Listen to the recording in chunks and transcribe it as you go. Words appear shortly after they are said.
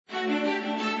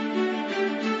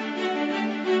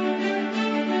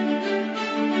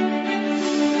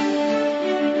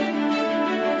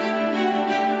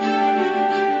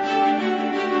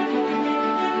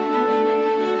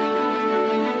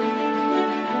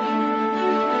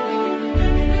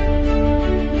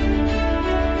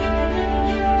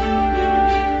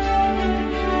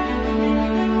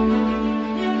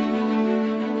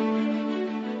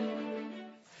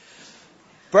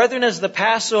Brethren, as the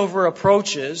Passover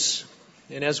approaches,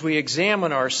 and as we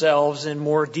examine ourselves in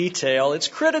more detail, it's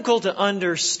critical to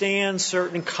understand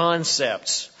certain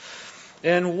concepts.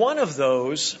 And one of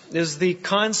those is the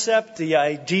concept, the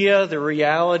idea, the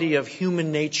reality of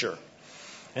human nature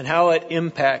and how it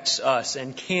impacts us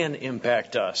and can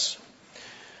impact us.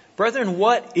 Brethren,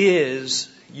 what is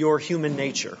your human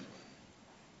nature?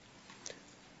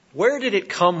 Where did it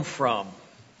come from?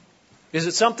 Is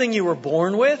it something you were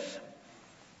born with?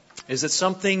 Is it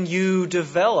something you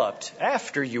developed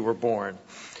after you were born?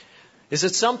 Is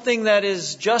it something that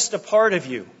is just a part of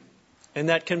you and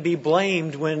that can be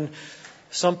blamed when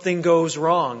something goes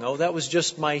wrong? Oh, that was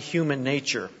just my human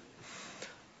nature.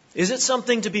 Is it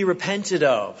something to be repented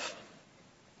of?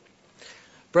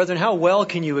 Brethren, how well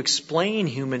can you explain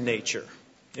human nature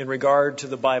in regard to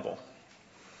the Bible?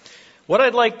 What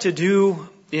I'd like to do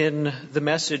in the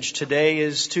message today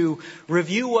is to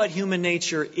review what human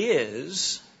nature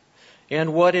is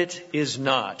and what it is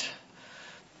not.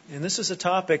 And this is a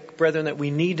topic, brethren, that we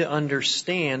need to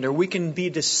understand, or we can be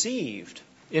deceived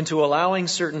into allowing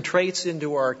certain traits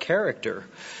into our character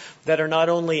that are not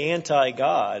only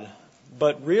anti-God,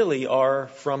 but really are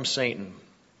from Satan.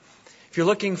 If you're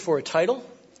looking for a title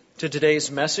to today's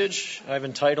message, I've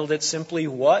entitled it simply,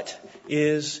 What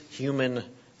is Human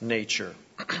Nature?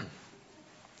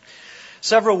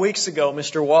 Several weeks ago,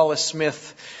 Mr. Wallace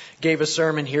Smith gave a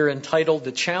sermon here entitled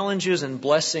The Challenges and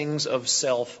Blessings of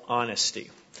Self-Honesty.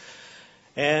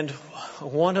 And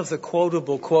one of the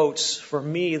quotable quotes for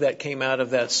me that came out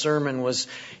of that sermon was,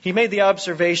 he made the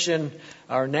observation,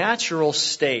 our natural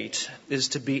state is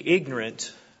to be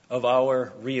ignorant of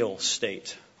our real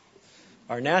state.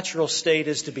 Our natural state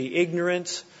is to be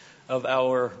ignorant of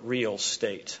our real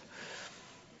state.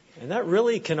 And that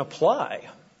really can apply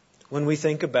when we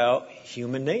think about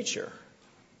human nature.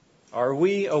 Are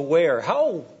we aware?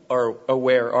 How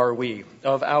aware are we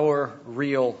of our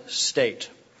real state?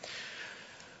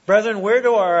 Brethren, where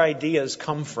do our ideas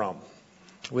come from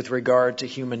with regard to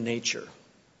human nature?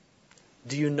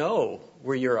 Do you know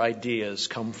where your ideas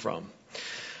come from?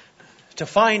 To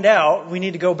find out, we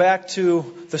need to go back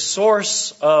to the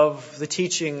source of the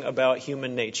teaching about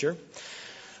human nature,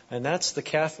 and that's the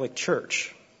Catholic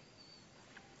Church.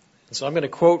 And so I'm going to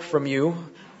quote from you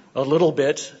a little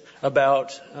bit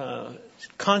about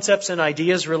concepts and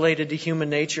ideas related to human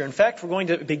nature. In fact, we're going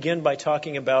to begin by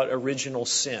talking about original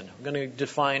sin. I'm going to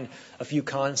define a few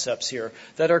concepts here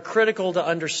that are critical to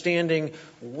understanding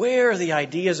where the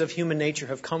ideas of human nature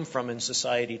have come from in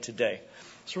society today.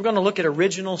 So we're going to look at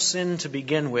original sin to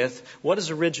begin with. What is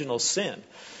original sin?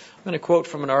 I'm going to quote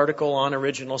from an article on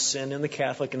original sin in the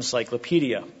Catholic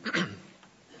Encyclopedia.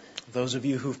 Those of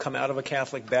you who've come out of a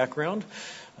Catholic background,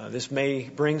 this may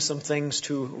bring some things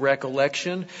to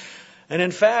recollection. And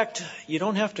in fact, you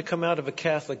don't have to come out of a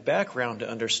Catholic background to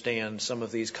understand some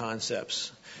of these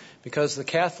concepts. Because the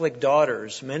Catholic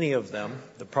daughters, many of them,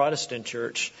 the Protestant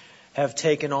church, have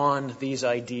taken on these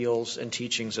ideals and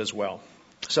teachings as well.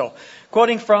 So,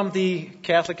 quoting from the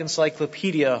Catholic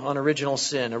Encyclopedia on original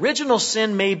sin. Original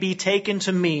sin may be taken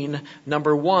to mean,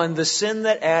 number one, the sin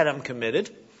that Adam committed.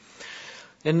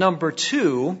 And number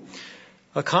two,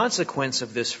 a consequence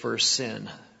of this first sin,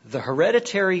 the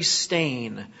hereditary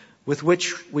stain with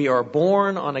which we are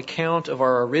born on account of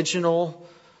our original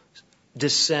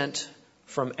descent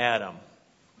from Adam.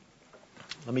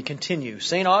 Let me continue.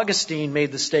 St. Augustine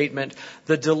made the statement,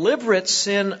 the deliberate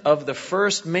sin of the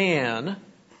first man,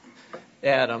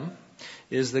 Adam,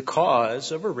 is the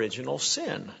cause of original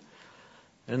sin.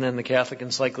 And then the Catholic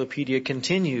Encyclopedia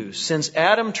continues, since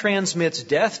Adam transmits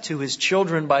death to his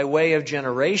children by way of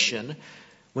generation,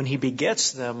 when he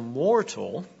begets them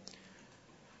mortal,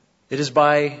 it is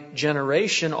by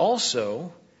generation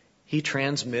also he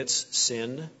transmits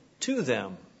sin to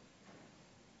them.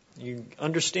 You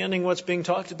understanding what's being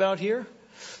talked about here?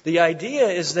 The idea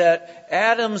is that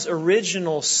Adam's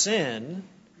original sin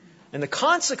and the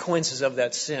consequences of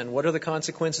that sin. What are the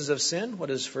consequences of sin? What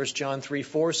does 1 John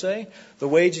 3:4 say? The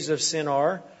wages of sin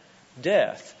are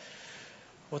death.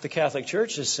 What the Catholic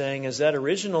Church is saying is that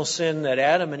original sin that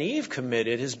Adam and Eve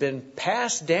committed has been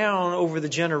passed down over the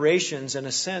generations, in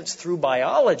a sense, through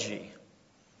biology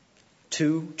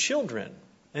to children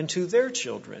and to their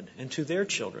children and to their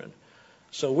children.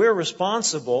 So we're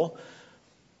responsible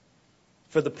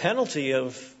for the penalty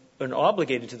of, and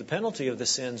obligated to the penalty of the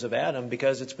sins of Adam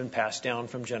because it's been passed down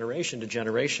from generation to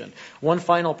generation. One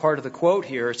final part of the quote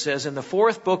here, it says, in the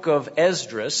fourth book of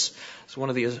Esdras, it's one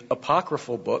of the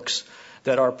apocryphal books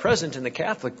that are present in the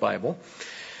Catholic Bible,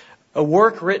 a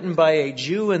work written by a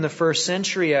Jew in the first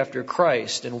century after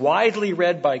Christ and widely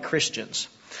read by Christians.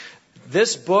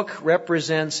 This book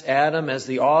represents Adam as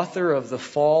the author of the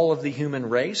fall of the human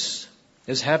race,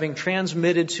 as having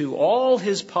transmitted to all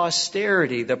his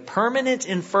posterity the permanent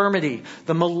infirmity,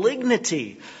 the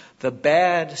malignity, the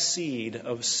bad seed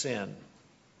of sin.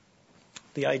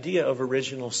 The idea of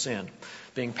original sin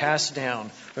being passed down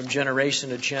from generation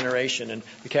to generation. And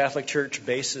the Catholic Church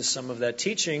bases some of that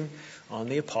teaching on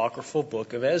the apocryphal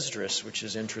book of Esdras, which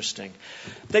is interesting.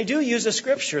 They do use a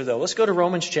scripture, though. Let's go to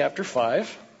Romans chapter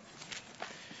 5.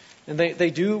 And they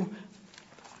do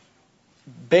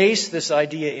base this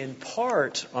idea in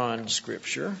part on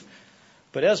Scripture,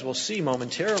 but as we'll see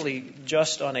momentarily,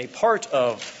 just on a part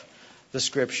of the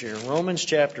Scripture. Romans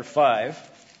chapter 5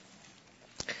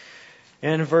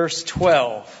 and verse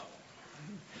 12.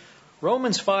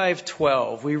 Romans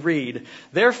 5:12, we read,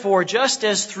 "Therefore, just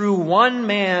as through one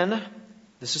man,"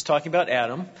 this is talking about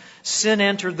Adam, "sin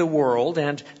entered the world,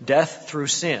 and death through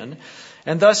sin,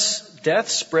 and thus death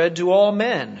spread to all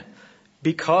men,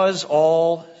 because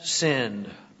all sinned.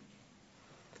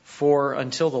 For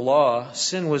until the law,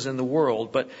 sin was in the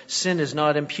world, but sin is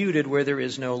not imputed where there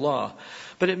is no law."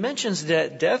 But it mentions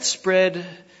that death spread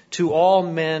to all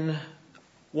men.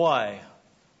 Why?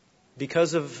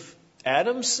 Because of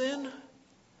Adam's sin?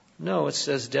 No, it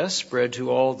says death spread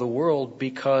to all the world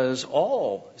because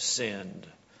all sinned.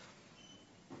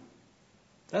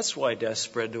 That's why death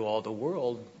spread to all the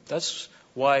world. That's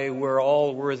why we're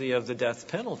all worthy of the death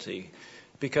penalty,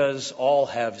 because all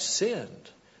have sinned.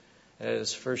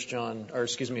 As John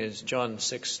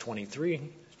 6:23,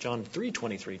 John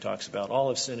 3:23 talks about, all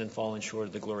have sinned and fallen short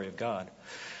of the glory of God.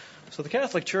 So the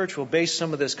Catholic Church will base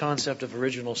some of this concept of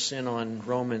original sin on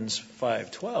Romans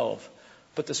 5:12,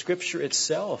 but the Scripture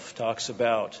itself talks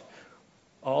about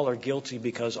all are guilty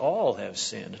because all have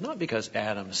sinned, not because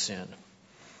Adam sinned.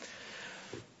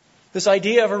 This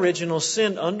idea of original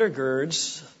sin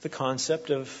undergirds the concept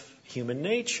of human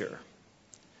nature.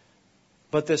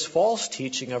 But this false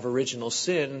teaching of original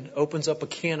sin opens up a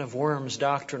can of worms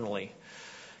doctrinally.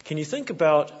 Can you think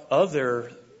about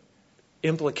other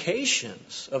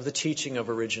implications of the teaching of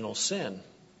original sin?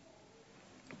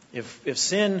 If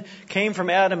sin came from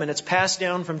Adam and it's passed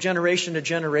down from generation to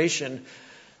generation,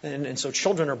 and so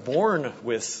children are born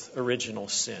with original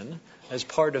sin as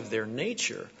part of their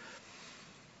nature,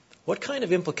 what kind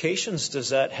of implications does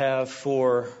that have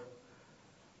for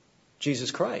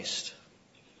Jesus Christ,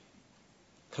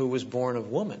 who was born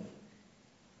of woman?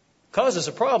 Causes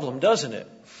a problem, doesn't it?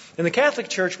 And the Catholic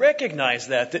Church recognized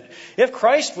that if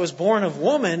Christ was born of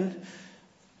woman,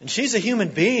 and she's a human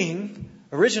being,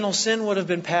 original sin would have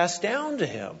been passed down to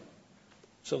him.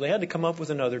 So they had to come up with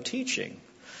another teaching.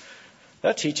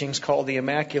 That teaching is called the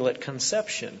Immaculate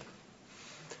Conception.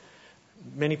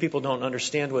 Many people don't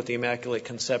understand what the Immaculate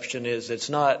Conception is. It's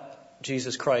not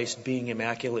Jesus Christ being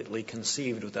immaculately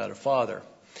conceived without a father.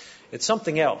 It's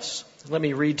something else. Let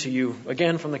me read to you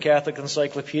again from the Catholic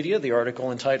Encyclopedia, the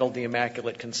article entitled The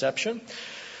Immaculate Conception.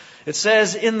 It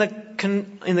says, in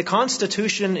the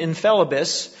Constitution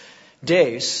Infallibus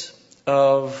Deus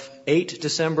of 8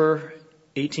 December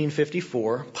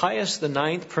 1854, Pius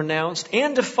IX pronounced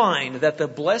and defined that the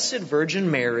Blessed Virgin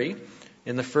Mary,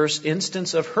 in the first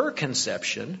instance of her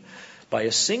conception, by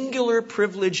a singular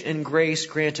privilege and grace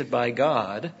granted by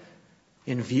God,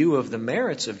 in view of the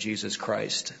merits of Jesus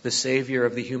Christ, the Savior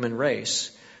of the human race,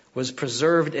 was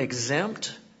preserved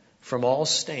exempt from all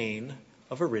stain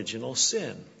of original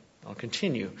sin. I'll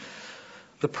continue.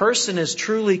 The person is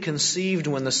truly conceived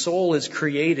when the soul is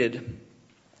created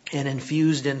and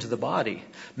infused into the body.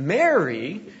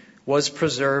 Mary was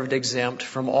preserved exempt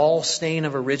from all stain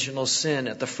of original sin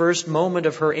at the first moment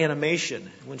of her animation,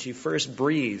 when she first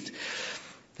breathed.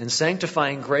 And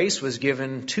sanctifying grace was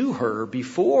given to her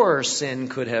before sin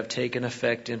could have taken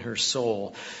effect in her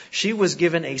soul. She was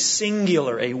given a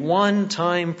singular, a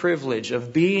one-time privilege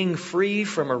of being free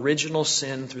from original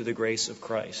sin through the grace of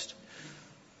Christ.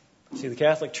 See, the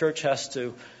Catholic Church has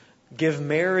to give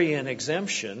Mary an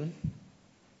exemption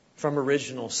from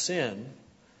original sin,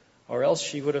 or else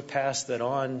she would have passed that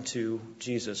on to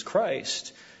Jesus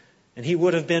Christ. And he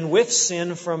would have been with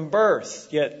sin from birth,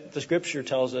 yet the Scripture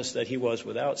tells us that he was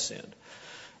without sin.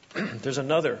 There's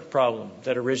another problem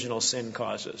that original sin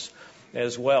causes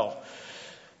as well.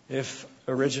 If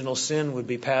original sin would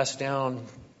be passed down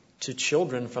to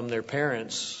children from their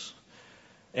parents,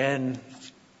 and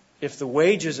if the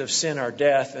wages of sin are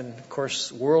death, and of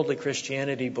course worldly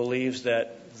Christianity believes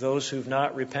that those who've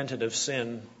not repented of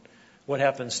sin, what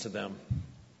happens to them?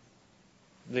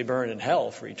 They burn in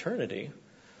hell for eternity.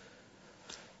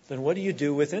 Then what do you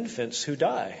do with infants who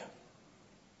die?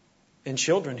 And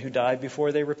children who die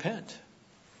before they repent?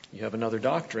 You have another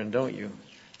doctrine, don't you?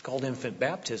 Called infant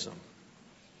baptism.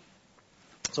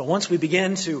 So once we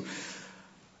begin to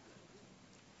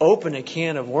open a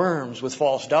can of worms with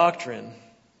false doctrine,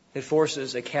 it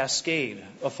forces a cascade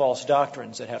of false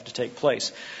doctrines that have to take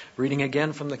place. Reading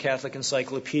again from the Catholic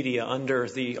Encyclopedia under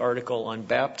the article on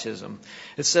baptism,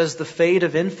 it says, "The fate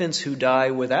of infants who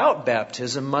die without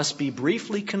baptism must be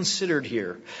briefly considered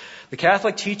here. The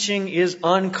Catholic teaching is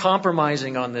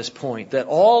uncompromising on this point, that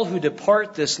all who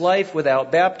depart this life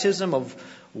without baptism of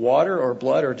water or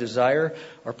blood or desire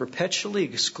are perpetually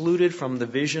excluded from the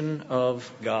vision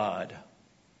of God."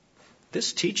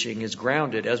 This teaching is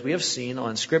grounded, as we have seen,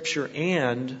 on Scripture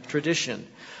and tradition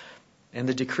and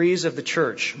the decrees of the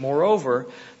Church. Moreover,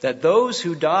 that those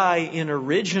who die in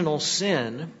original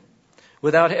sin,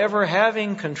 without ever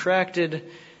having contracted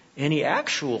any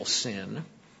actual sin,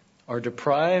 are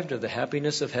deprived of the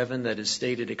happiness of heaven that is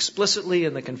stated explicitly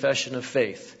in the Confession of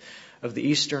Faith of the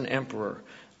Eastern Emperor,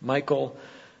 Michael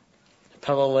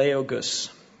Palaiologos,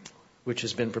 which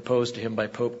has been proposed to him by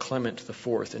Pope Clement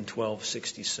IV in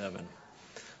 1267.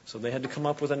 So they had to come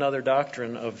up with another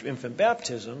doctrine of infant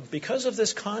baptism because of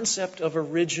this concept of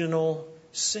original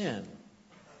sin.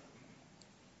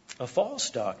 A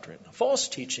false doctrine, a false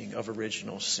teaching of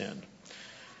original sin.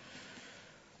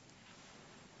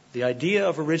 The idea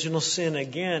of original sin,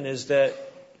 again, is that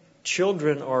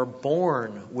children are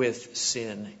born with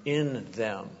sin in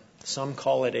them. Some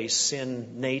call it a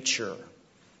sin nature.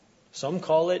 Some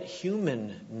call it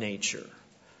human nature,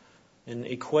 and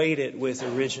equate it with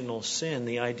original sin,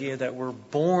 the idea that we're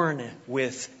born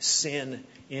with sin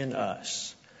in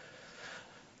us.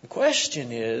 The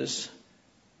question is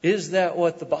that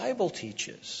what the Bible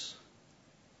teaches?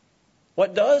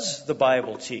 What does the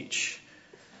Bible teach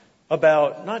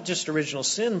about not just original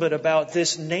sin, but about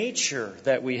this nature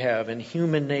that we have in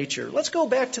human nature? Let's go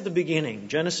back to the beginning,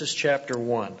 Genesis chapter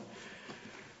 1.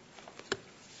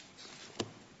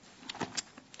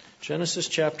 Genesis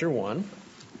chapter 1.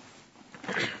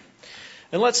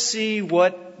 And let's see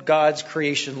what God's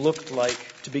creation looked like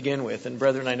to begin with. And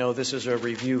brethren, I know this is a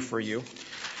review for you,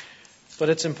 but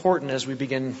it's important as we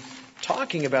begin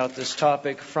talking about this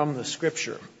topic from the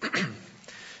Scripture.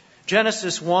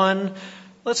 Genesis 1,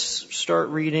 let's start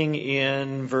reading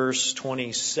in verse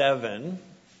 27.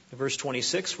 In verse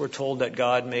 26, we're told that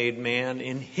God made man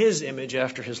in His image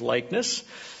after His likeness.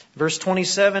 Verse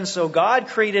 27, so God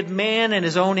created man in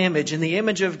His own image. In the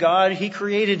image of God, He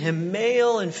created him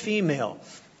male and female.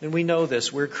 And we know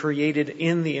this. We're created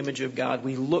in the image of God.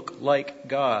 We look like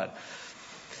God.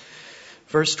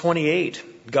 Verse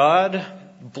 28, God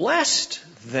blessed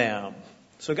them.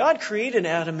 So God created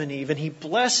Adam and Eve, and He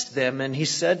blessed them, and He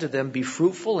said to them, be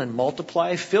fruitful and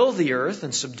multiply, fill the earth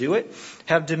and subdue it,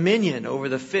 have dominion over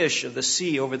the fish of the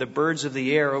sea, over the birds of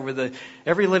the air, over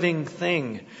every living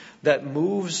thing that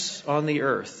moves on the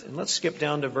earth. And let's skip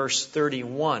down to verse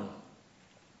 31. It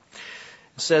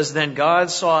says, then God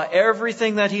saw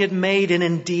everything that He had made, and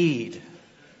indeed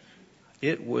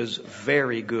it was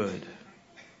very good.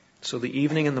 So the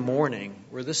evening and the morning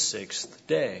were the sixth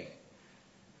day.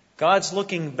 God's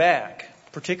looking back,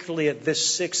 particularly at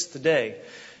this sixth day,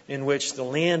 in which the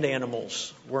land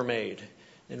animals were made,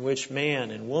 in which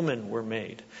man and woman were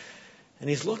made. And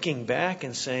He's looking back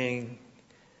and saying,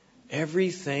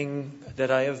 everything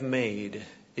that I have made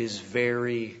is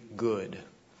very good.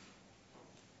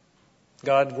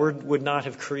 God would not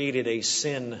have created a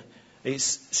sinful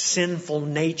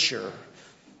nature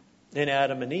in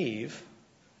Adam and Eve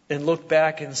and looked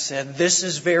back and said, this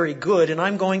is very good and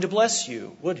I'm going to bless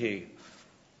you, would He?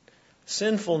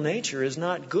 Sinful nature is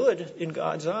not good in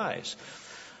God's eyes.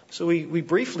 So we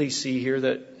briefly see here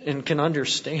that and can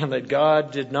understand that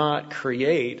God did not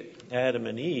create Adam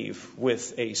and Eve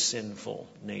with a sinful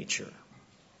nature.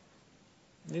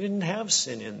 They didn't have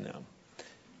sin in them.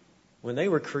 When they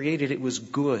were created, it was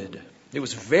good. It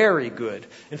was very good.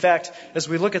 In fact, as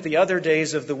we look at the other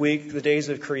days of the week, the days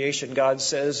of creation, God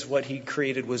says what He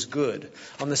created was good.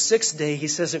 On the sixth day, He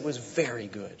says it was very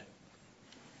good.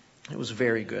 It was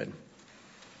very good.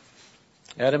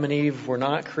 Adam and Eve were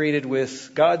not created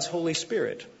with God's Holy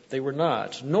Spirit. They were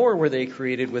not. Nor were they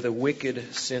created with a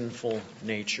wicked, sinful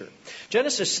nature.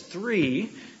 Genesis 3,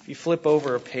 if you flip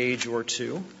over a page or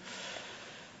two.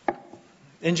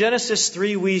 In Genesis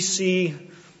 3, we see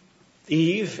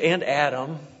Eve and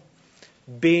Adam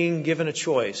being given a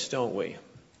choice, don't we?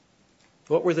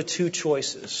 What were the two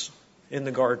choices in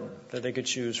the garden that they could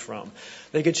choose from?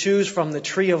 They could choose from the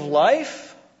tree of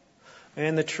life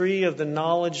and the tree of the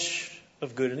knowledge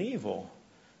of good and evil.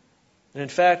 And in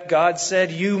fact, God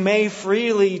said, you may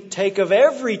freely take of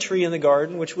every tree in the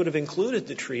garden, which would have included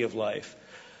the tree of life.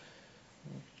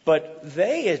 But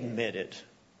they admitted,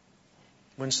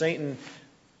 when Satan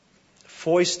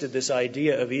foisted this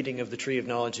idea of eating of the tree of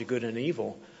knowledge of good and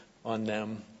evil on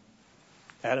them,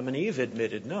 Adam and Eve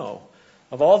admitted, no.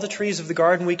 Of all the trees of the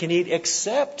garden we can eat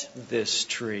except this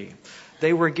tree.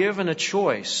 They were given a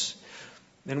choice.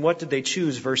 And what did they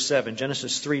choose? Verse 7,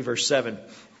 Genesis 3, verse 7.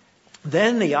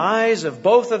 Then the eyes of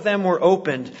both of them were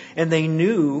opened, and they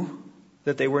knew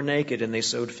that they were naked, and they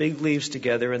sewed fig leaves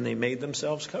together, and they made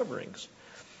themselves coverings.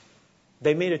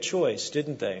 They made a choice,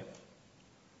 didn't they?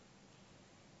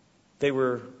 They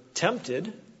were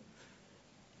tempted.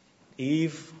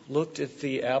 Eve looked at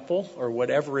the apple, or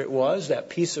whatever it was,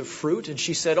 that piece of fruit, and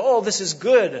she said, "Oh, this is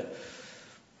good."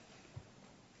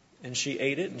 And she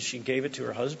ate it, and she gave it to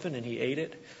her husband, and he ate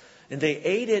it. And they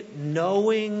ate it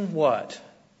knowing what?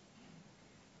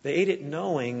 They ate it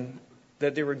knowing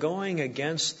that they were going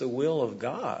against the will of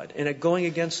God and going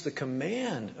against the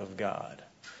command of God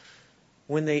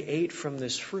when they ate from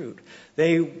this fruit.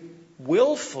 They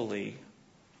willfully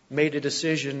made a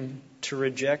decision to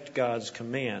reject God's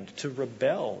command, to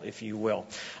rebel, if you will.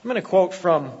 I'm going to quote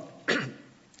from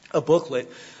a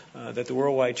booklet that the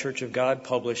Worldwide Church of God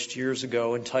published years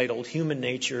ago entitled Human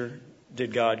Nature,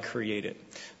 Did God Create It?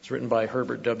 It's written by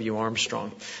Herbert W.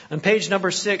 Armstrong. On page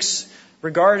number 6,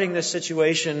 regarding this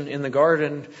situation in the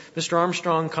garden, Mr.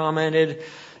 Armstrong commented,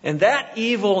 and that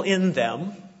evil in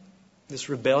them, this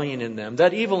rebellion in them,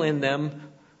 that evil in them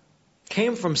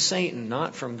came from Satan,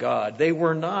 not from God. They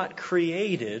were not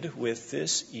created with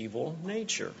this evil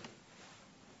nature.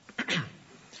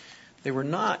 They were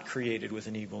not created with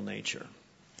an evil nature.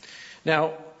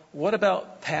 Now, what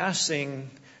about passing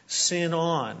sin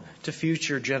on to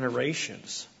future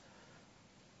generations?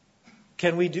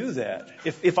 Can we do that?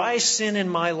 If I sin in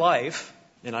my life,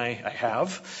 and I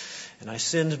have, and I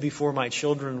sinned before my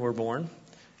children were born,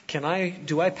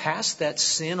 do I pass that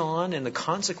sin on, and the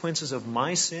consequences of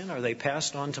my sin, are they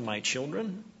passed on to my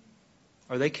children?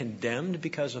 Are they condemned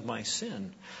because of my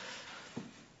sin?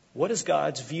 What is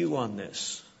God's view on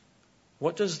this?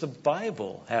 What does the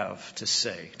Bible have to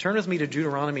say? Turn with me to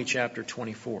Deuteronomy chapter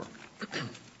 24.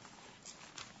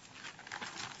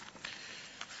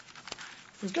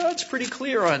 God's pretty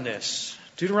clear on this.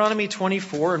 Deuteronomy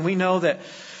 24, and we know that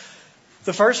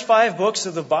the first 5 books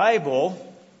of the Bible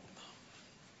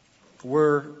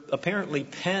were apparently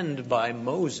penned by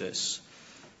Moses.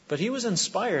 But he was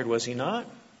inspired, was he not?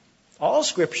 All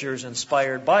Scripture is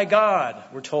inspired by God,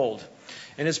 we're told,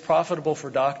 and is profitable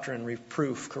for doctrine,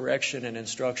 reproof, correction, and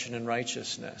instruction in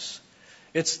righteousness.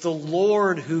 It's the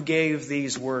Lord who gave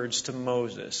these words to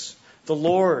Moses. The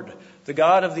Lord, the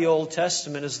God of the Old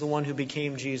Testament, is the one who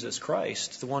became Jesus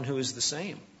Christ, the one who is the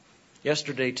same,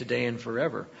 yesterday, today, and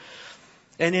forever.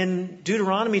 And in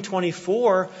Deuteronomy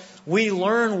 24, we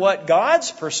learn what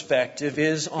God's perspective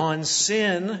is on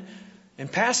sin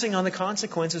and passing on the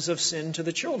consequences of sin to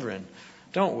the children,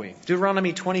 don't we?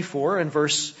 Deuteronomy 24 and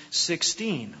verse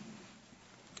 16.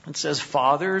 It says,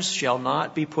 "Fathers shall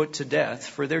not be put to death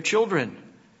for their children,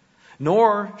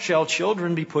 nor shall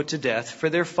children be put to death for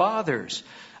their fathers.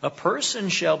 A person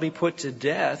shall be put to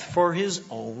death for his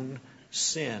own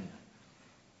sin."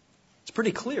 It's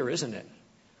pretty clear, isn't it?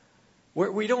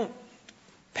 We don't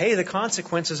pay the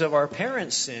consequences of our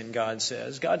parents' sin, God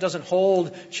says. God doesn't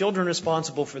hold children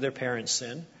responsible for their parents'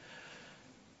 sin.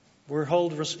 We're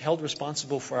held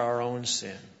responsible for our own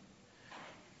sin.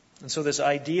 And so this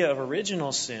idea of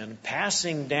original sin,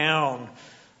 passing down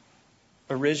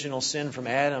original sin from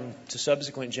Adam to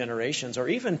subsequent generations, or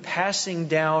even passing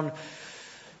down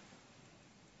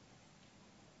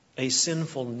a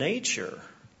sinful nature,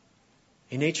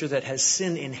 a nature that has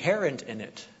sin inherent in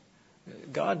it,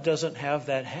 God doesn't have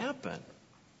that happen,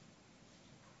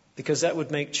 because that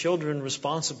would make children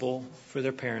responsible for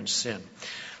their parents' sin.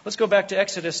 Let's go back to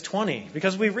Exodus 20,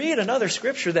 because we read another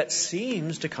scripture that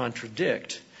seems to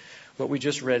contradict what we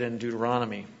just read in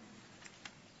Deuteronomy.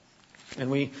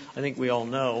 And I think we all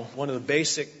know, one of the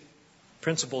basic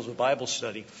principles of Bible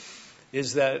study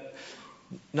is that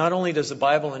not only does the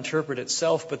Bible interpret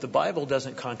itself, but the Bible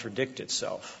doesn't contradict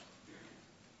itself.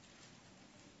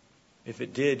 If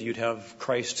it did, you'd have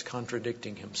Christ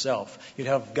contradicting himself. You'd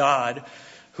have God,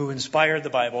 who inspired the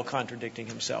Bible, contradicting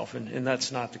himself, and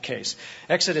that's not the case.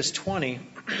 Exodus 20,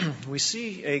 we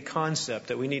see a concept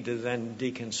that we need to then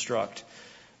deconstruct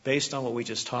based on what we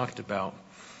just talked about,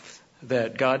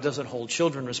 that God doesn't hold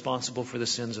children responsible for the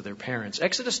sins of their parents.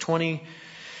 Exodus 20,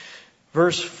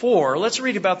 verse 4, let's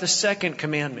read about the second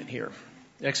commandment here.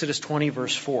 Exodus 20,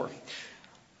 verse 4.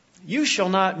 "You shall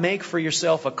not make for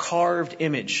yourself a carved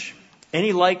image,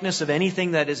 any likeness of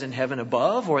anything that is in heaven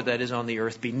above, or that is on the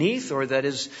earth beneath, or that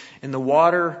is in the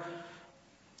water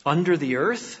under the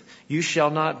earth. You shall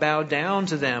not bow down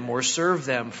to them or serve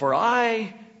them. For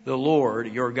I the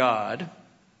Lord, your God,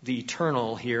 the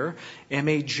eternal here, am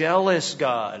a jealous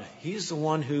God. He's the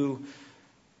one who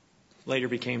later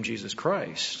became Jesus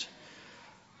Christ.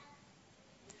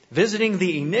 Visiting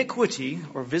the iniquity,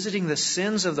 or visiting the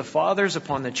sins of the fathers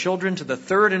upon the children to the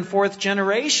third and fourth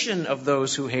generation of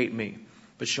those who hate me,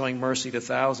 but showing mercy to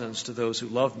thousands, to those who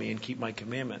love me and keep my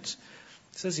commandments.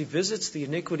 It says he visits the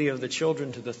iniquity of the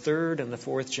children to the third and the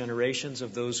fourth generations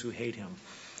of those who hate him.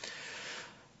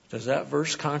 Does that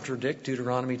verse contradict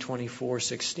Deuteronomy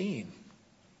 24:16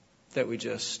 that we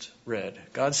just read?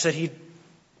 God said he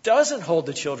doesn't hold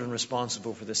the children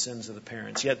responsible for the sins of the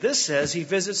parents. Yet this says he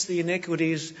visits the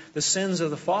iniquities, the sins of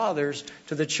the fathers,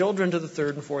 to the children to the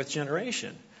third and fourth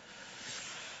generation.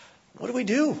 What do we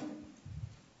do?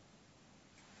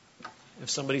 If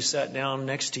somebody sat down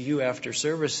next to you after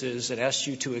services and asked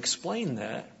you to explain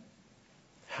that,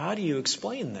 how do you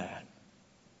explain that?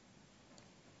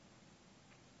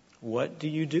 What do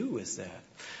you do with that?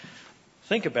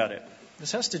 Think about it.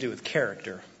 This has to do with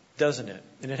character, doesn't it?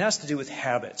 And it has to do with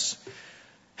habits.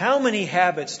 How many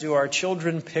habits do our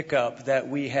children pick up that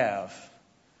we have?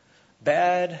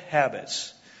 Bad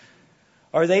habits.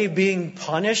 Are they being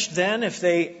punished then if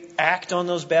they act on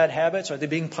those bad habits? Are they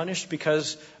being punished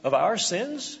because of our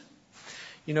sins?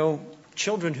 You know,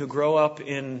 children who grow up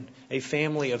in a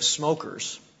family of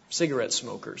smokers, cigarette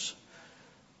smokers,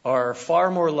 are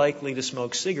far more likely to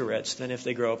smoke cigarettes than if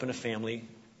they grow up in a family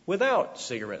without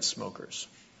cigarette smokers.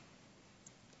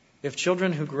 If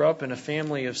children who grow up in a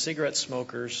family of cigarette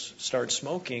smokers start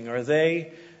smoking, are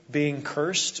they being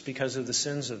cursed because of the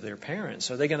sins of their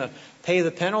parents? Are they going to pay the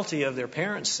penalty of their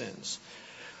parents' sins?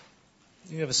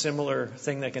 You have a similar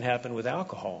thing that can happen with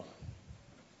alcohol.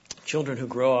 Children who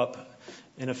grow up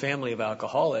in a family of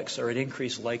alcoholics are at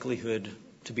increased likelihood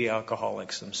to be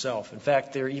alcoholics themselves. In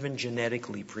fact, they're even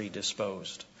genetically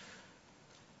predisposed.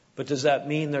 But does that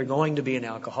mean they're going to be an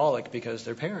alcoholic because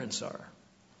their parents are?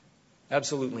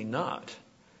 Absolutely not.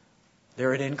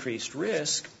 They're at increased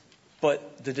risk,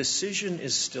 but the decision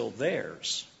is still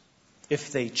theirs.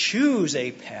 If they choose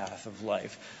a path of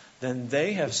life, then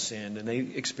they have sinned and they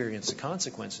experience the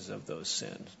consequences of those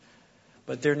sins.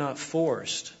 But they're not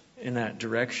forced in that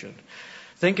direction.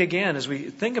 Think again, as we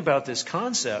think about this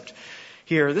concept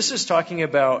here, this is talking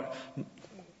about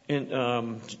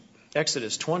in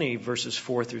Exodus 20, verses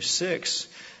 4 through 6.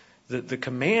 The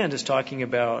command is talking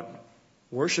about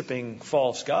worshiping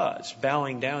false gods,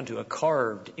 bowing down to a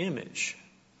carved image.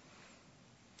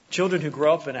 Children who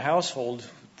grow up in a household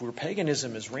where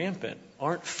paganism is rampant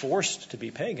aren't forced to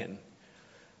be pagan,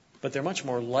 but they're much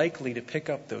more likely to pick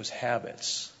up those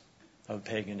habits of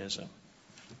paganism.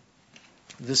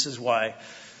 This is why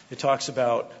it talks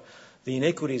about the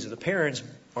iniquities of the parents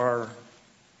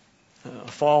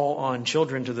fall on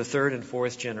children to the third and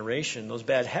fourth generation. Those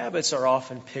bad habits are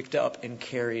often picked up and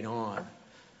carried on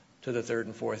to the third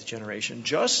and fourth generation.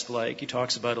 Just like he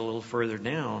talks about a little further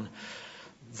down,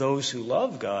 those who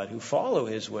love God, who follow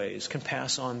his ways, can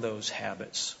pass on those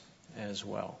habits as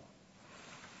well.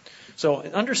 So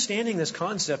understanding this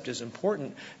concept is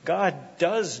important. God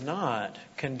does not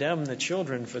condemn the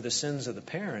children for the sins of the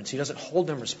parents. He doesn't hold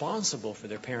them responsible for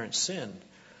their parents' sin.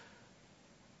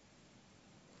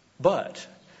 But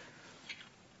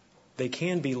they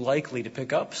can be likely to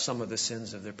pick up some of the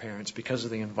sins of their parents because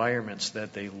of the environments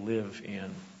that they live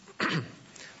in.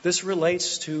 This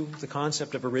relates to the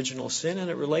concept of original sin,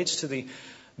 and it relates to the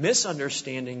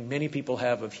misunderstanding many people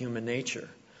have of human nature.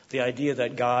 The idea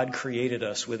that God created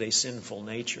us with a sinful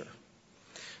nature,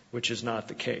 which is not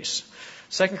the case.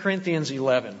 2 Corinthians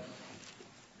 11.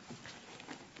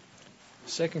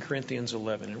 2 Corinthians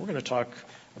 11. And we're going to talk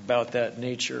about that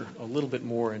nature a little bit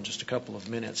more in just a couple of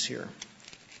minutes here.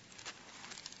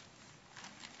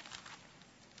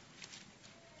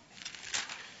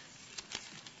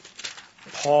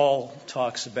 Paul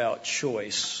talks about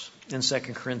choice in 2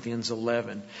 Corinthians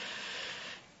 11.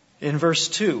 In verse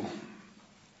 2,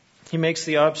 he makes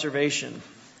the observation.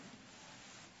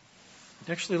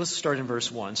 Actually, let's start in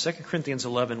verse 1. 2 Corinthians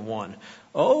 11:1.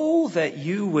 Oh, that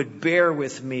you would bear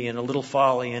with me in a little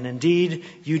folly, and indeed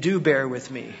you do bear with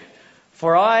me.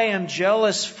 For I am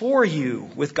jealous for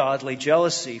you with godly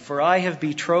jealousy, for I have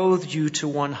betrothed you to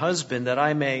one husband, that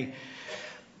I may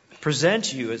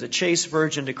present you as a chaste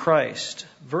virgin to Christ.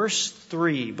 Verse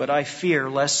 3, but I fear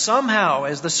lest somehow,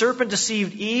 as the serpent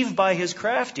deceived Eve by his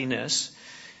craftiness,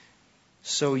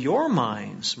 so your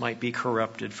minds might be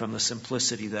corrupted from the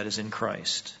simplicity that is in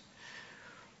Christ.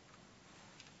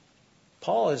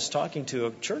 Paul is talking to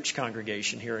a church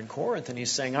congregation here in Corinth, and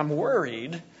he's saying, I'm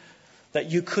worried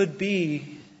that you could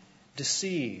be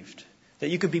deceived, that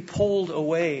you could be pulled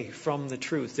away from the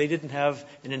truth. They didn't have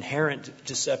an inherent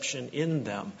deception in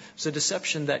them. It's a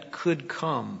deception that could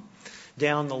come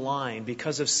down the line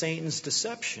because of Satan's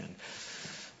deception.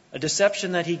 A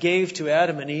deception that he gave to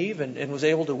Adam and Eve and was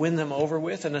able to win them over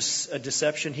with, and a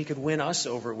deception he could win us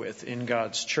over with in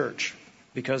God's church.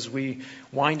 Because we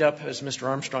wind up, as Mr.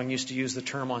 Armstrong used to use the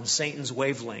term, on Satan's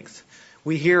wavelength.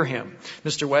 We hear him.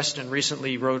 Mr. Weston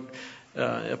recently wrote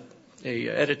a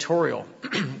editorial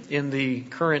in the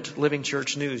current Living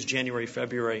Church News, January,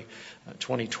 February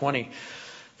 2020.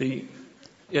 The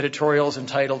editorial is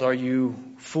entitled, "Are You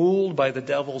Fooled by the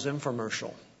Devil's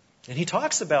Infomercial?" And he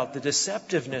talks about the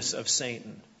deceptiveness of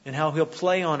Satan and how he'll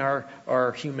play on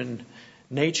our human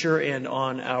nature and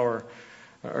on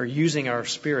or using our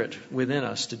spirit within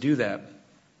us to do that.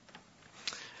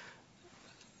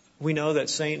 We know that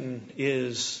Satan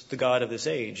is the god of this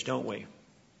age, don't we?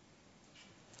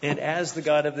 And as the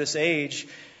god of this age,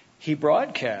 he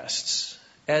broadcasts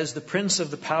as the prince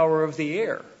of the power of the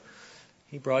air.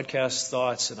 He broadcasts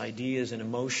thoughts and ideas and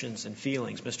emotions and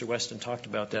feelings. Mr. Weston talked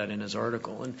about that in his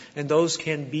article. And those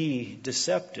can be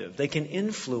deceptive. They can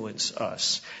influence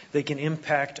us. They can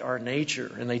impact our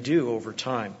nature, and they do over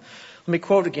time. Let me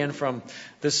quote again from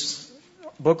this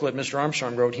booklet Mr.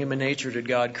 Armstrong wrote, Human Nature, Did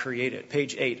God Create It?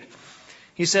 Page 8.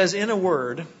 He says, in a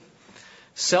word,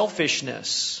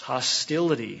 selfishness,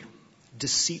 hostility,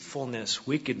 deceitfulness,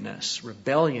 wickedness,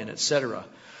 rebellion, etc.,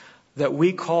 that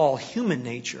we call human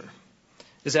nature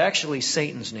is actually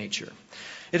Satan's nature.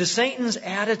 It is Satan's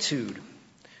attitude,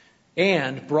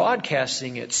 and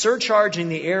broadcasting it, surcharging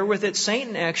the air with it,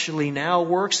 Satan actually now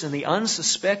works in the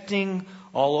unsuspecting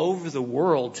all over the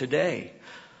world today.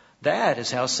 That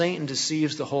is how Satan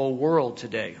deceives the whole world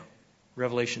today.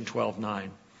 Revelation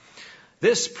 12:9.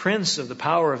 This prince of the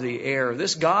power of the air,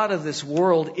 this god of this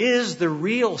world, is the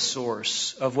real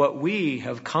source of what we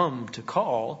have come to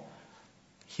call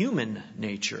human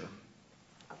nature.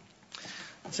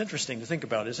 It's interesting to think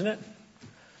about, isn't it?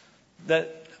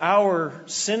 That our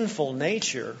sinful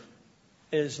nature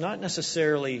is not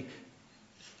necessarily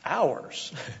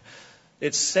ours.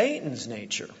 It's Satan's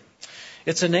nature.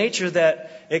 It's a nature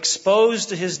that, exposed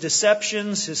to his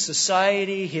deceptions, his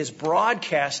society, his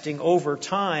broadcasting over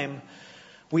time,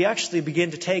 we actually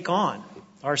begin to take on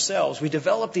ourselves. We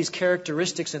develop these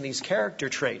characteristics and these character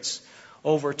traits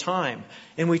over time.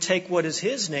 And we take what is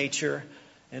his nature,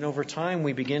 and over time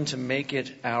we begin to make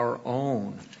it our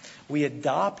own. We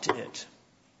adopt it.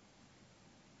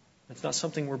 It's not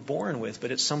something we're born with,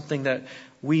 but it's something that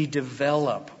we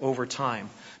develop over time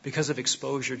because of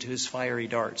exposure to his fiery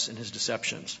darts and his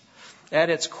deceptions. At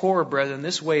its core, brethren,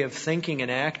 this way of thinking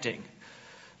and acting,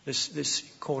 this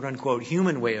quote-unquote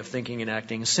human way of thinking and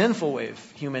acting, sinful way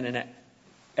of human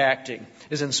acting,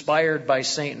 is inspired by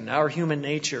Satan. Our human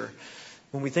nature,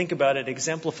 when we think about it,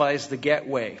 exemplifies the get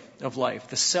way of life,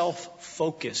 the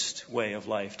self-focused way of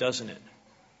life, doesn't it?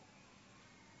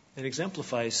 It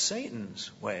exemplifies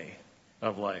Satan's way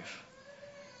of life.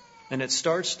 And it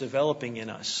starts developing in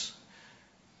us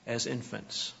as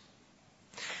infants.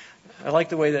 I like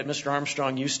the way that Mr.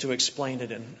 Armstrong used to explain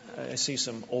it, and I see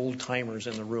some old-timers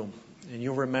in the room. And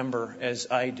you'll remember, as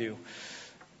I do,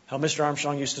 how Mr.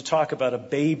 Armstrong used to talk about a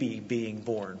baby being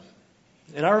born.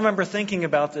 And I remember thinking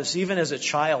about this even as a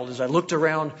child, as I looked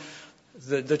around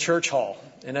the church hall,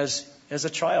 and as a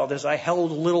child, as I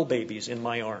held little babies in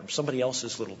my arms, somebody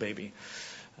else's little baby.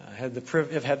 I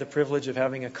have had the privilege of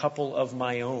having a couple of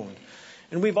my own.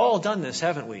 And we've all done this,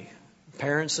 haven't we?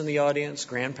 Parents in the audience,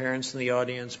 grandparents in the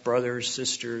audience, brothers,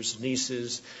 sisters,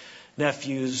 nieces,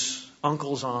 nephews,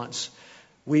 uncles, aunts.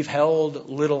 We've held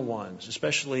little ones,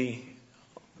 especially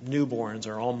newborns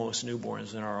or almost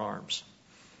newborns, in our arms.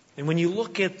 And when you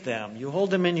look at them, you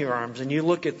hold them in your arms and you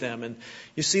look at them and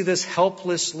you see this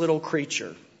helpless little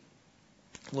creature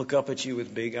look up at you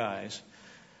with big eyes.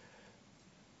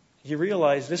 You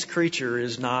realize this creature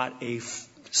is not a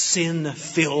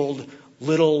sin-filled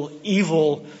little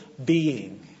evil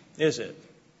being, is it?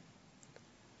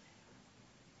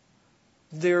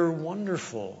 They're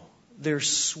wonderful. They're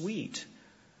sweet.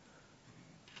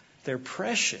 They're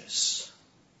precious.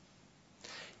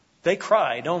 They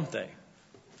cry, don't they?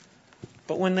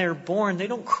 But when they're born, they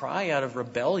don't cry out of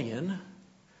rebellion.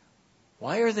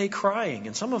 Why are they crying?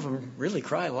 And some of them really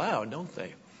cry loud, don't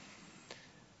they?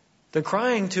 They're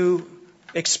crying to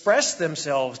express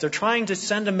themselves. They're trying to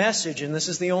send a message, and this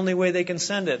is the only way they can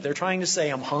send it. They're trying to say,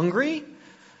 I'm hungry,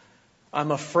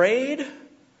 I'm afraid,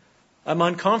 I'm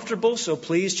uncomfortable, so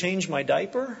please change my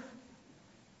diaper.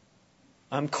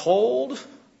 I'm cold,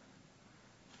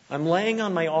 I'm laying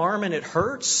on my arm and it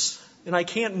hurts, and I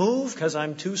can't move because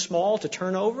I'm too small to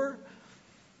turn over.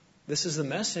 This is the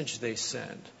message they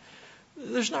send.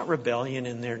 There's not rebellion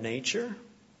in their nature.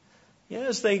 Yeah,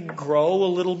 as they grow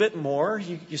a little bit more,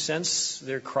 you sense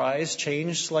their cries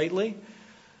change slightly.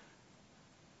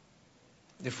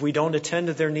 If we don't attend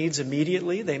to their needs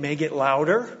immediately, they may get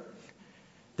louder.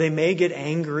 They may get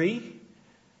angry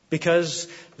because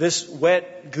this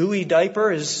wet, gooey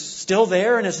diaper is still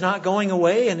there and it's not going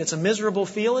away and it's a miserable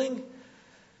feeling.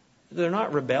 They're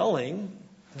not rebelling.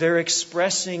 They're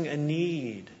expressing a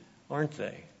need, aren't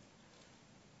they?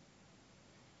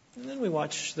 And then we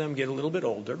watch them get a little bit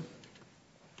older.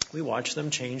 We watch them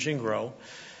change and grow.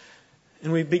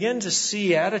 And we begin to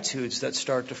see attitudes that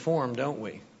start to form, don't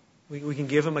we? We can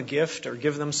give them a gift or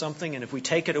give them something, and if we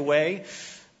take it away,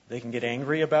 they can get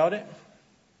angry about it.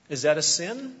 Is that a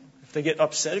sin? If they get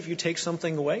upset if you take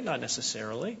something away? Not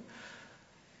necessarily.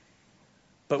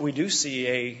 But we do see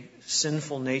a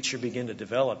sinful nature begin to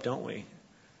develop, don't we?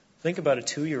 Think about a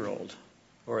 2-year-old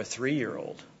or a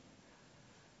 3-year-old.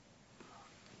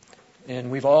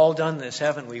 And we've all done this,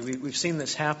 haven't we? We've seen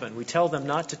this happen. We tell them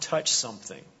not to touch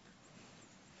something.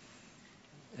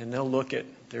 And they'll look at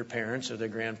their parents or their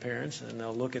grandparents, and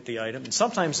they'll look at the item, and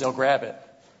sometimes they'll grab it.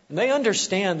 And they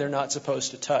understand they're not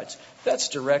supposed to touch. That's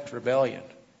direct rebellion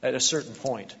at a certain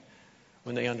point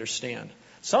when they understand.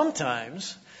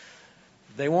 Sometimes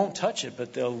they won't touch it,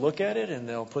 but they'll look at it, and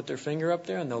they'll put their finger up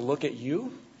there, and they'll look at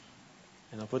you,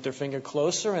 and they'll put their finger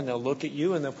closer, and they'll look at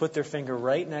you, and they'll put their finger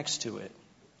right next to it.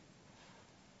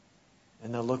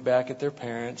 And they'll look back at their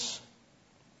parents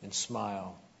and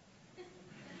smile.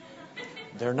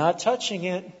 They're not touching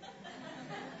it.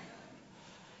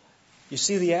 You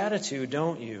see the attitude,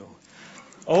 don't you?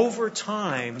 Over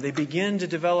time, they begin to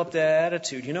develop that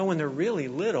attitude. You know, when they're really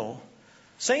little,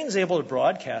 Satan's able to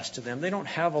broadcast to them. They don't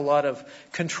have a lot of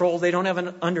control. They don't have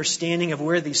an understanding of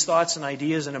where these thoughts and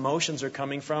ideas and emotions are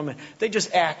coming from. They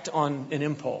just act on an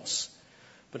impulse.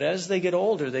 But as they get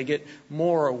older, they get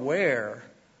more aware.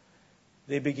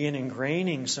 They begin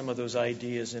ingraining some of those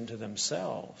ideas into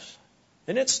themselves.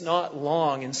 And it's not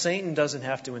long, and Satan doesn't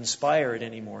have to inspire it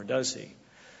anymore, does he?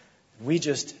 We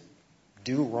just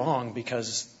do wrong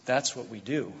because that's what we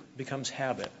do. It becomes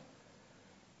habit.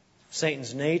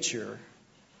 Satan's nature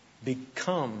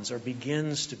becomes or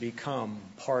begins to become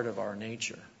part of our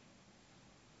nature.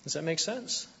 Does that make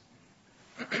sense?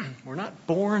 We're not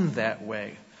born that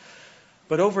way.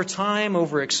 But over time,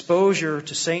 over exposure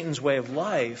to Satan's way of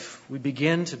life, we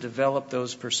begin to develop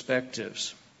those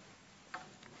perspectives.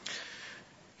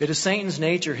 It is Satan's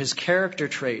nature, his character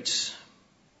traits,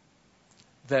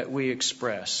 that we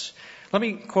express. Let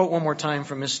me quote one more time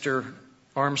from Mr.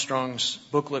 Armstrong's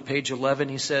booklet, page 11.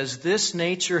 He says, "This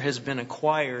nature has been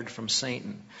acquired from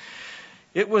Satan.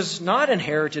 It was not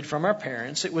inherited from our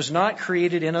parents. It was not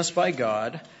created in us by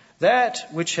God. That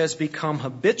which has become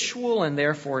habitual and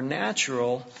therefore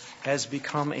natural has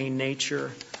become a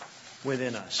nature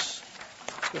within us."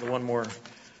 Let's go to one more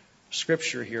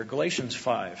scripture here. Galatians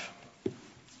 5.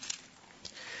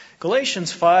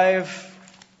 Galatians 5,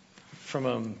 from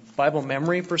a Bible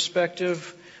memory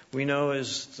perspective, we know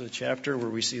is the chapter where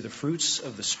we see the fruits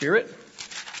of the Spirit.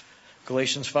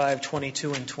 Galatians 5,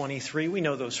 22 and 23, we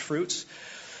know those fruits.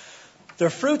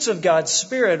 They're fruits of God's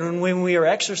Spirit, and when we are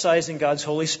exercising God's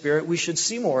Holy Spirit, we should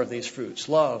see more of these fruits.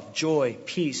 Love, joy,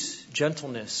 peace,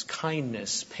 gentleness,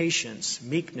 kindness, patience,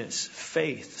 meekness,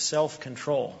 faith,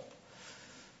 self-control.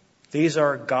 These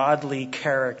are godly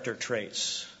character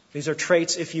traits. These are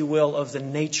traits, if you will, of the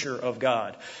nature of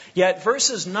God. Yet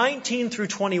verses 19 through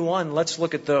 21, let's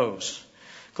look at those.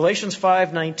 Galatians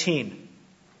 5:19.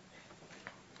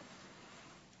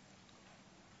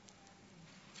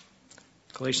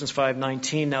 Galatians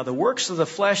 5:19, "Now the works of the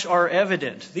flesh are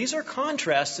evident." These are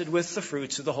contrasted with the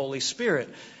fruits of the Holy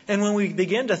Spirit. And when we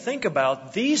begin to think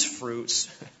about these fruits,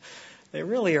 they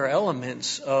really are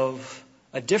elements of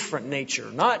a different nature,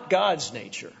 not God's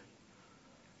nature,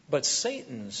 but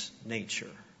Satan's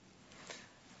nature.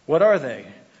 What are they?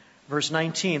 Verse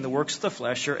 19, "The works of the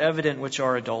flesh are evident, which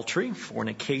are adultery,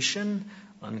 fornication,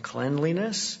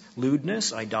 uncleanliness,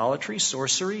 lewdness, idolatry,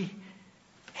 sorcery,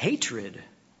 hatred,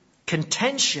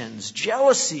 contentions,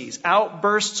 jealousies,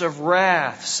 outbursts of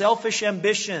wrath, selfish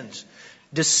ambitions,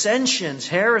 dissensions,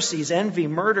 heresies, envy,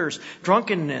 murders,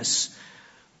 drunkenness,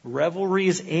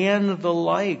 revelries, and the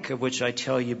like, of which I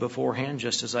tell you beforehand,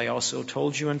 just as I also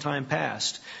told you in time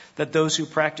past, that those who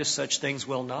practice such things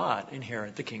will not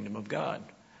inherit the kingdom of God."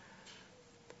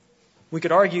 We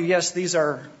could argue, yes, these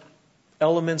are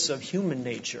elements of human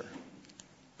nature,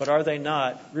 but are they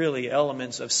not really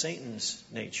elements of Satan's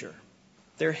nature?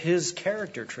 They're his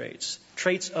character traits,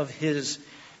 traits of his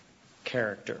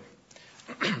character.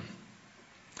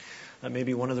 That may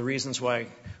be one of the reasons why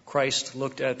Christ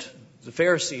looked at the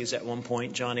Pharisees at one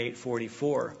point, John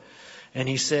 8:44, and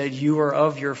he said, "You are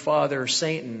of your father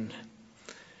Satan,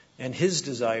 and his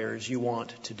desires you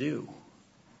want to do."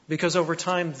 Because over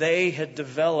time they had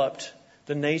developed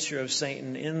the nature of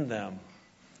Satan in them.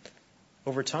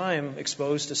 Over time,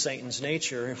 exposed to Satan's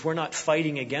nature, if we're not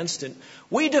fighting against it,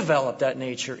 we develop that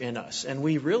nature in us, and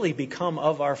we really become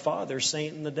of our father,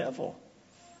 Satan the devil.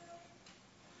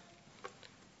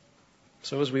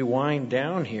 So as we wind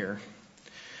down here,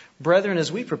 brethren,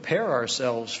 as we prepare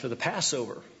ourselves for the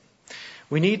Passover,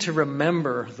 we need to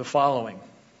remember the following.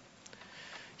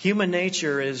 Human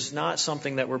nature is not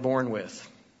something that we're born with,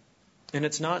 and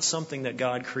it's not something that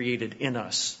God created in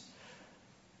us.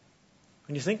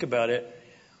 When you think about it,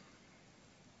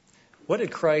 what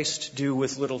did Christ do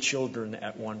with little children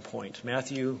at one point?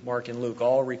 Matthew, Mark, and Luke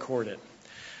all record it.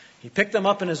 He picked them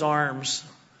up in his arms,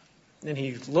 and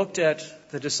he looked at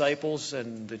the disciples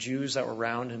and the Jews that were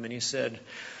around him, and he said,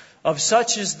 "Of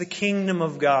such is the kingdom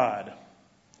of God."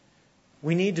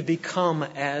 We need to become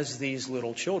as these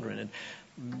little children.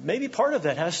 And maybe part of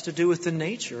that has to do with the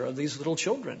nature of these little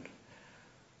children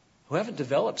who haven't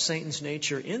developed Satan's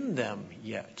nature in them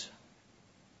yet.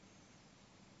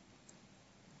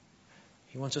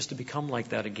 He wants us to become like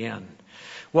that again.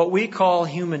 What we call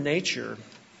human nature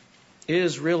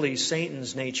is really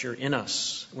Satan's nature in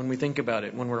us when we think about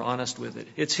it, when we're honest with it.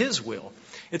 It's his will.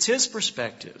 It's his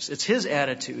perspectives. It's his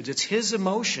attitudes. It's his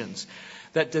emotions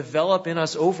that develop in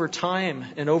us over time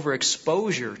and over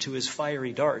exposure to his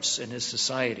fiery darts in his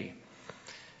society.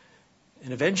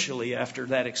 And eventually, after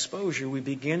that exposure, we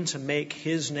begin to make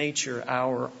his nature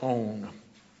our own.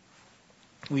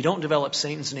 We don't develop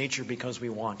Satan's nature because we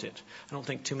want it. I don't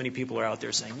think too many people are out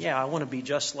there saying, "Yeah, I want to be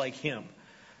just like him."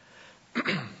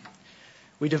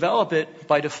 We develop it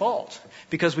by default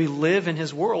because we live in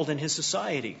his world, in his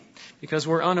society, because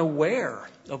we're unaware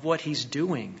of what he's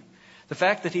doing. The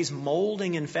fact that he's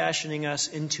molding and fashioning us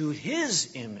into his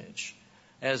image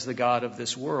as the God of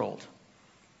this world.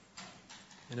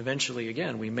 And eventually,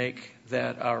 again, we make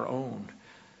that our own.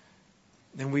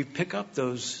 And we pick up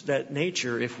that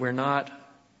nature if we're not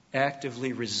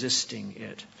actively resisting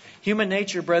it. Human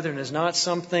nature, brethren, is not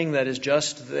something that is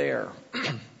just there.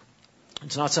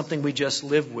 It's not something we just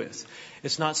live with.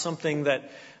 It's not something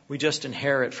that we just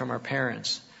inherit from our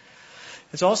parents.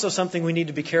 It's also something we need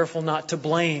to be careful not to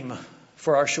blame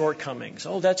for our shortcomings.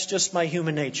 "Oh, that's just my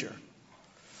human nature."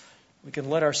 We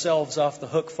can let ourselves off the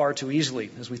hook far too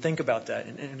easily as we think about that.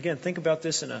 And again, think about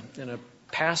this in a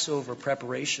Passover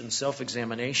preparation,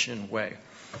 self-examination way.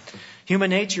 Human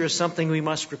nature is something we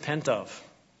must repent of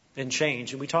and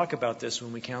change. And we talk about this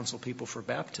when we counsel people for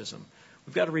baptism.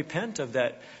 We've got to repent of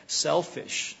that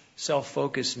selfish,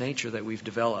 self-focused nature that we've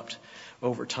developed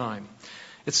over time.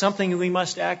 It's something we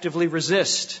must actively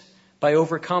resist by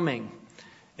overcoming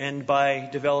and by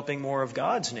developing more of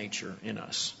God's nature in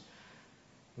us.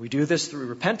 We do this through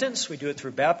repentance, we do it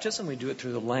through baptism, we do it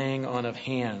through the laying on of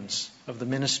hands of the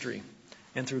ministry,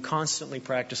 and through constantly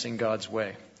practicing God's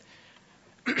way.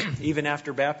 Even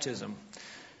after baptism,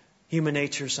 human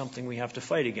nature is something we have to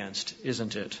fight against,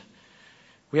 isn't it?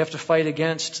 We have to fight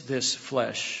against this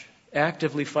flesh,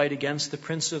 actively fight against the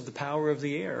prince of the power of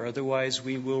the air. Otherwise,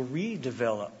 we will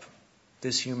redevelop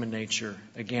this human nature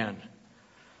again.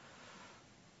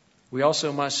 We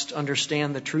also must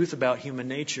understand the truth about human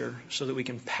nature so that we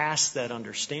can pass that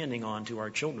understanding on to our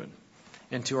children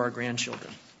and to our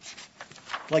grandchildren.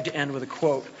 I'd like to end with a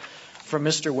quote from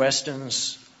Mr.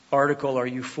 Weston's article, "Are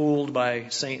You Fooled by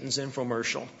Satan's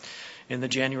Infomercial?" in the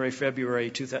January-February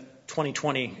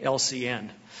 2020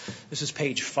 LCN. This is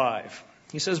page 5.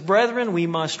 He says, "Brethren, we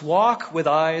must walk with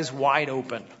eyes wide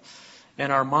open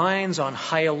and our minds on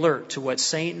high alert to what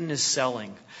Satan is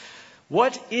selling.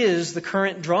 What is the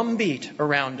current drumbeat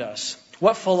around us?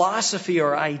 What philosophy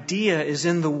or idea is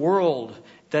in the world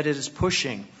that it is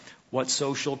pushing? What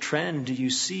social trend do you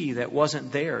see that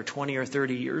wasn't there 20 or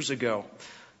 30 years ago?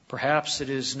 Perhaps it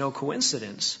is no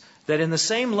coincidence that in the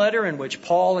same letter in which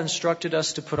Paul instructed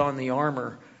us to put on the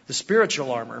armor, the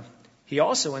spiritual armor, he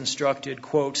also instructed,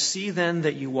 quote, 'See then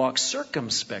that you walk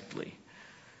circumspectly,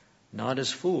 not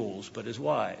as fools, but as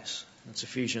wise.'" That's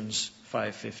Ephesians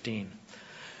 5:15.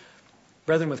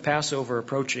 Brethren, with Passover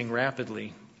approaching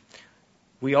rapidly,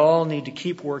 we all need to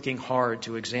keep working hard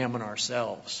to examine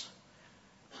ourselves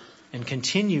and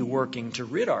continue working to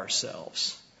rid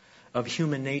ourselves of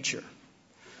human nature,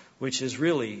 which is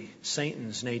really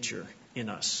Satan's nature in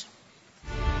us.